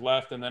Sanders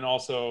left, and then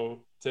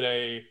also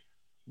today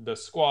the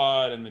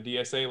Squad and the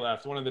DSA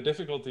left, one of the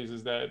difficulties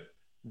is that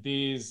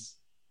these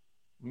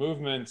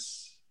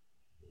movements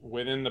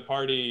within the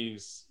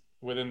parties,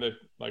 within the,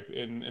 like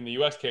in the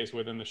US case,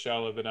 within the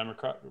shell of the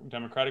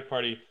Democratic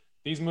Party,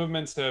 these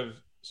movements have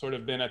sort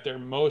of been at their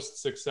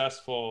most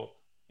successful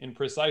in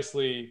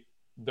precisely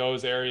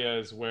those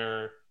areas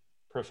where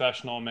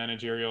professional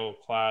managerial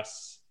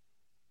class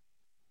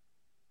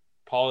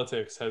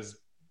politics has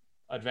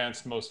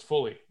advanced most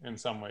fully in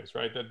some ways,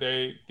 right? That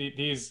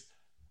these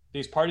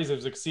parties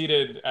have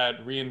succeeded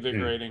at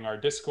reinvigorating our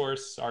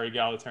discourse, our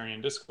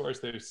egalitarian discourse.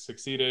 They've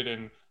succeeded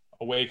in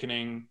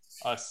awakening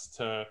us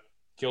to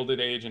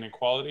Gilded Age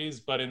inequalities,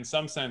 but in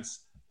some sense,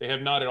 they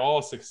have not at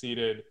all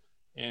succeeded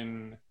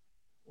in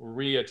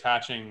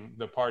reattaching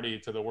the party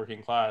to the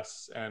working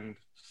class and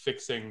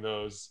fixing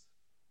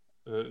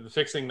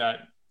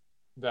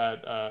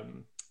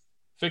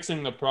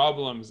fixing the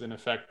problems in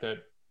effect that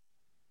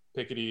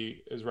Piketty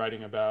is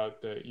writing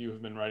about, that you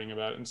have been writing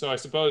about. And so I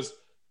suppose,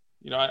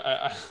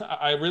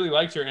 I really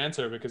liked your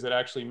answer because it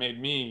actually made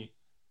me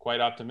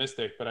quite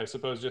optimistic, but I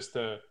suppose just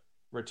to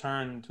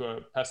return to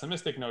a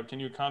pessimistic note, can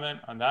you comment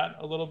on that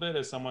a little bit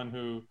as someone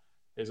who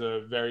is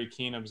a very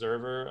keen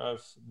observer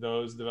of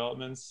those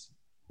developments?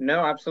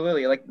 No,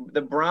 absolutely. Like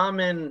the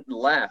Brahmin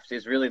left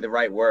is really the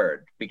right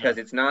word, because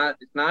it's not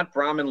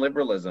Brahmin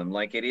liberalism.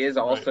 Like it is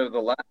also the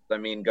left. I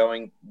mean,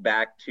 going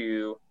back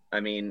to, I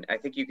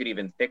think you could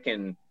even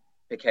thicken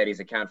Piketty's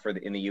account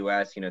in the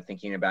US,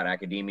 thinking about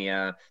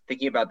academia,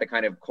 thinking about the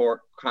kind of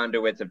core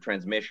conduits of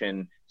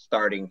transmission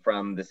starting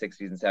from the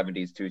 60s and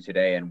 70s to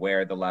today, and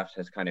where the left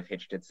has kind of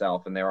hitched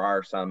itself. And there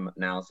are some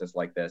analysis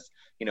like this,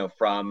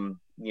 from,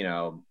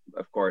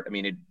 of course,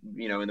 in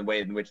the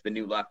way in which the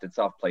New Left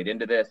itself played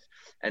into this.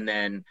 And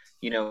then,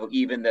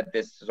 even that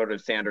this sort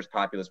of Sanders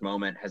populist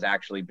moment has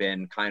actually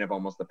been kind of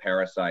almost a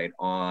parasite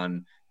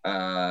on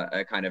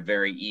a kind of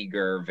very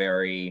eager,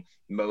 very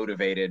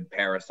motivated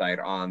parasite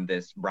on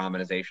this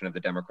Brahminization of the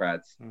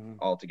Democrats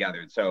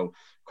altogether. So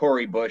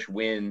Cori Bush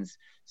wins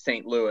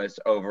St. Louis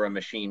over a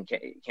machine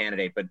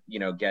candidate, but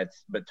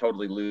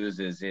totally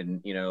loses in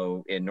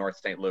North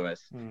St.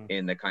 Louis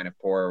in the kind of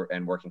poor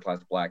and working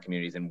class Black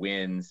communities, and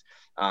wins,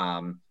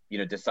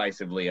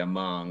 decisively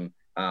among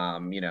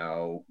non-Black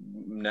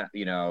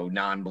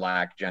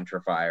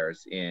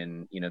gentrifiers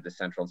in the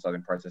central and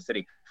southern parts of the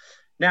city.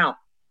 Now,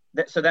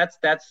 so that's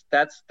a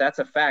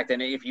fact.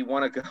 And if you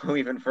want to go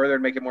even further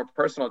and make it more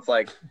personal, it's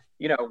like,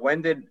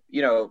 when did,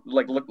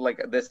 look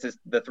like this is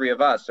the three of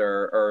us,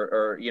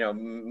 or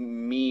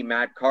me,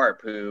 Matt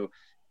Karp, who,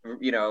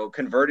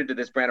 converted to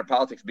this brand of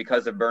politics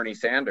because of Bernie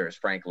Sanders,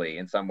 frankly,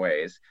 in some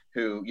ways,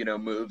 who,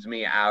 moves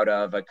me out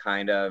of a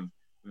kind of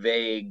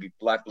vague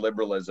left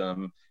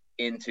liberalism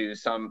into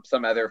some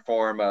other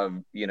form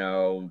of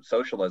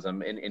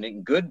socialism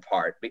in good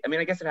part.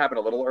 I guess it happened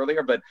a little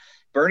earlier, but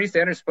Bernie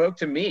Sanders spoke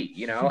to me,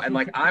 and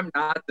like I'm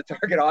not the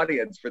target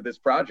audience for this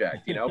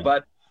project,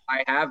 but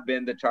I have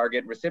been the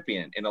target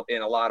recipient in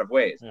a lot of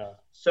ways.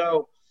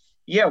 So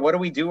what do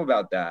we do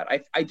about that?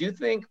 I do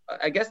think,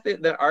 I guess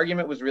the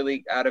argument was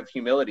really out of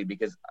humility,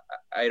 because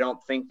I don't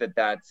think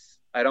that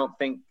I don't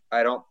think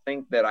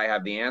that I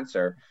have the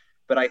answer,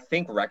 but I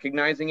think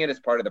recognizing it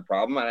is part of the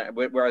problem.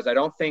 Whereas I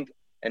don't think,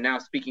 and now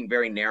speaking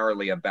very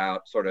narrowly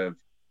about sort of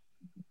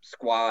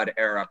Squad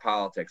era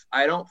politics,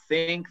 I don't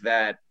think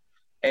that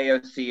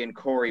AOC and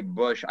Cori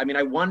Bush,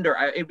 I wonder,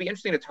 it'd be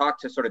interesting to talk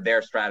to sort of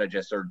their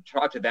strategists or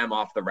talk to them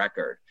off the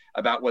record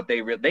about what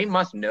they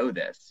must know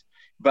this,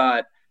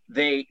 but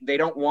they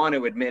don't want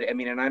to admit it.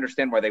 And I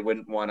understand why they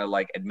wouldn't want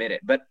to admit it,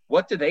 but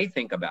what do they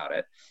think about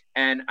it?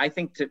 And I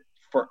think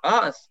for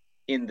us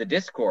in the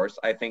discourse,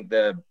 I think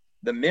the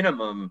the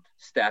minimum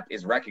step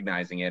is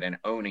recognizing it and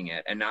owning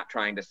it, and not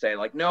trying to say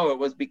like, no, it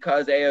was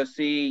because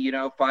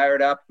AOC,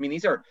 fired up. I mean,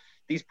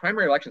 these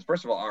primary elections,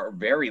 first of all, are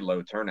very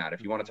low turnout.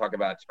 If you want to talk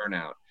about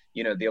turnout,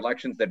 the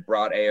elections that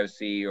brought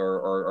AOC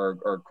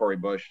or Cori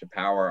Bush to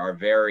power are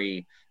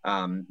very,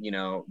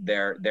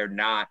 they're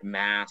not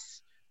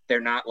mass. They're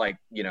not like,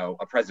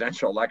 a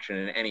presidential election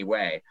in any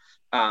way.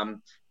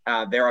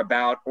 They're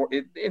about, or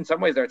in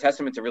some ways, they're a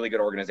testament to really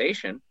good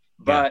organization,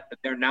 but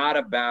they're not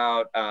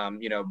about,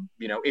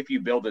 if you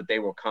build it, they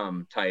will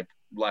come type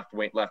left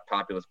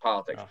populist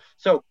politics. Oh.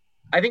 So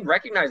I think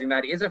recognizing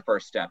that is a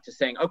first step to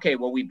saying, okay,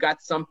 well, we've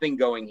got something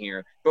going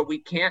here, but we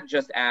can't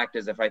just act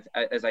as if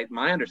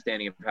my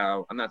understanding of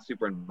how, I'm not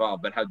super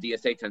involved, but how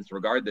DSA tends to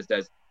regard this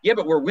as, yeah,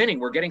 but we're winning.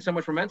 We're getting so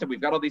much momentum.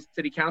 We've got all these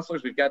city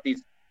councilors. We've got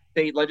these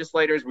state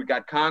legislators. We've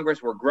got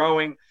Congress. We're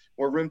growing.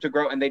 We're room to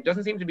grow. And there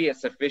doesn't seem to be a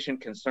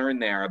sufficient concern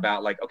there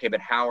about like, okay,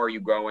 but how are you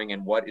growing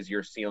and what is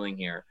your ceiling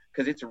here?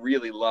 Because it's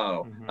really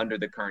low under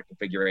the current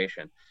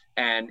configuration.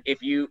 And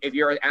if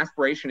your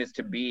aspiration is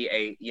to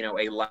be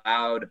a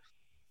loud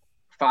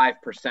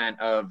 5%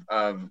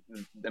 of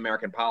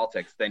American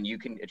politics, then you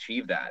can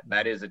achieve that.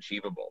 That is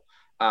achievable.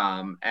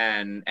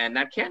 And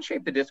that can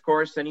shape the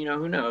discourse, and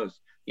who knows,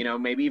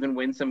 maybe even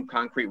win some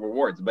concrete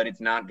rewards, but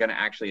it's not going to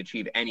actually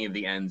achieve any of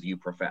the ends you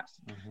profess.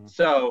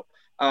 So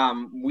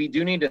we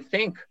do need to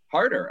think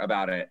harder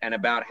about it and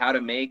about how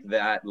to make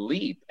that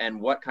leap and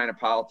what kind of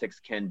politics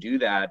can do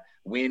that,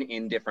 win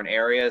in different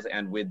areas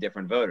and with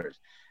different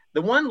voters.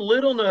 The one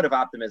little note of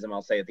optimism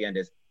I'll say at the end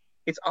is,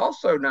 it's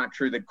also not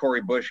true that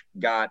Cori Bush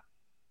got,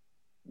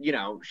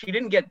 she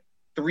didn't get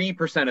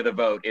 3% of the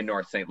vote in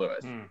North St. Louis,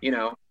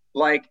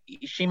 like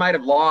she might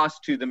have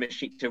lost to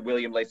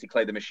William Lacey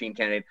Clay, the machine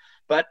candidate.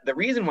 But the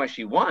reason why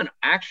she won,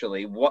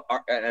 actually,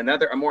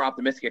 a more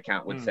optimistic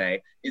account would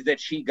say, is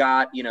that she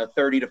got,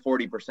 30 to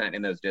 40%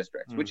 in those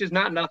districts, which is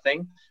not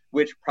nothing,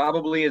 which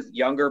probably is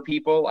younger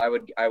people,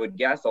 I would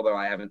guess,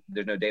 although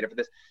there's no data for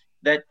this,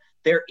 that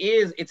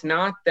it's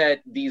not that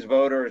these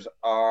voters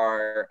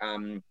are,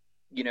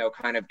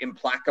 kind of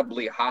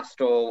implacably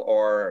hostile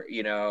or,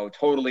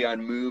 totally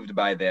unmoved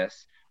by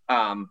this,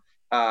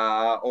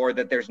 or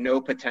that there's no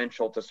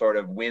potential to sort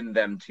of win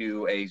them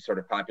to a sort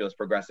of populist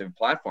progressive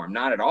platform.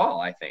 Not at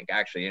all, I think,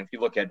 actually. And if you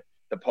look at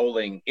the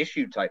polling,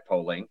 issue type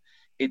polling,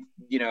 it's,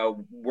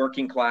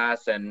 working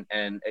class and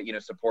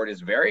support is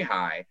very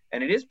high.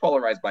 And it is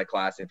polarized by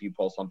class if you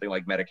poll something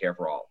like Medicare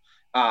for All.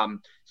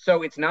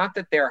 So it's not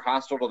that they're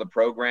hostile to the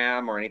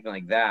program or anything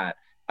like that.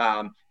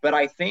 But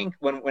I think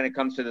when it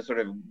comes to the sort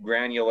of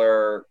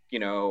granular,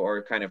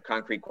 or kind of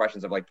concrete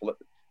questions of like,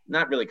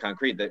 not really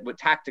concrete, with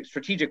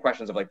strategic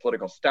questions of like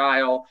political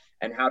style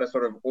and how to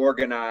sort of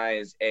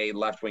organize a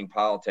left-wing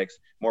politics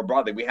more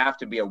broadly, we have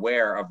to be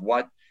aware of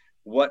what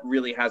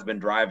really has been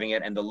driving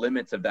it and the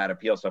limits of that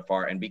appeal so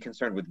far, and be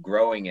concerned with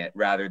growing it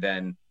rather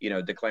than,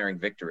 declaring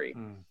victory.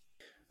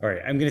 All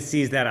right, I'm going to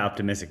seize that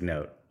optimistic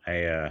note.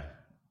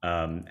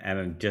 And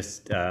I'm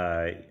just,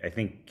 I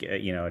think,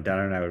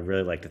 Donna and I would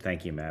really like to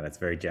thank you, Matt. It's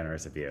very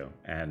generous of you.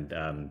 And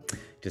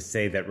just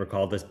say that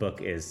Recall This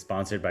Book is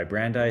sponsored by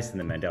Brandeis and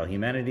the Mandel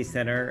Humanities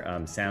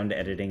Center. Sound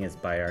editing is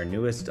by our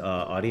newest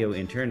audio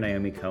intern,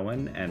 Naomi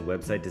Cohen, and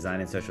website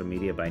design and social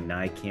media by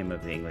Nai Kim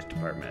of the English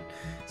department.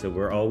 So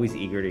we're always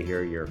eager to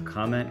hear your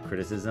comment,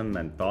 criticism,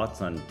 and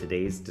thoughts on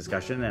today's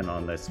discussion and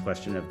on this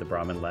question of the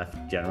Brahmin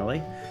left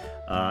generally.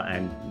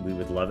 And we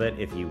would love it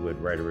if you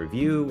would write a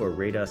review or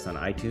rate us on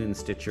iTunes,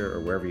 Stitcher, or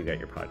wherever you get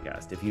your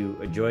podcast. If you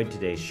enjoyed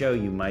today's show,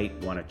 you might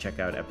want to check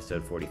out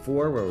episode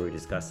 44, where we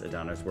discuss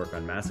Adana's work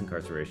on mass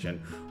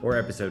incarceration, or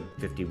episode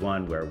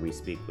 51, where we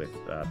speak with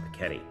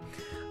Piketty.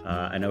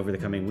 And over the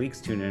coming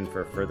weeks, tune in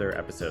for further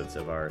episodes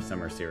of our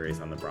summer series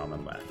on the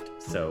Brahmin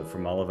left. So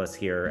from all of us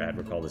here at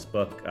Recall This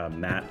Book,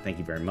 Matt, thank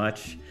you very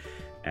much.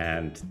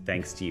 And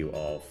thanks to you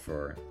all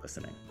for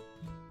listening.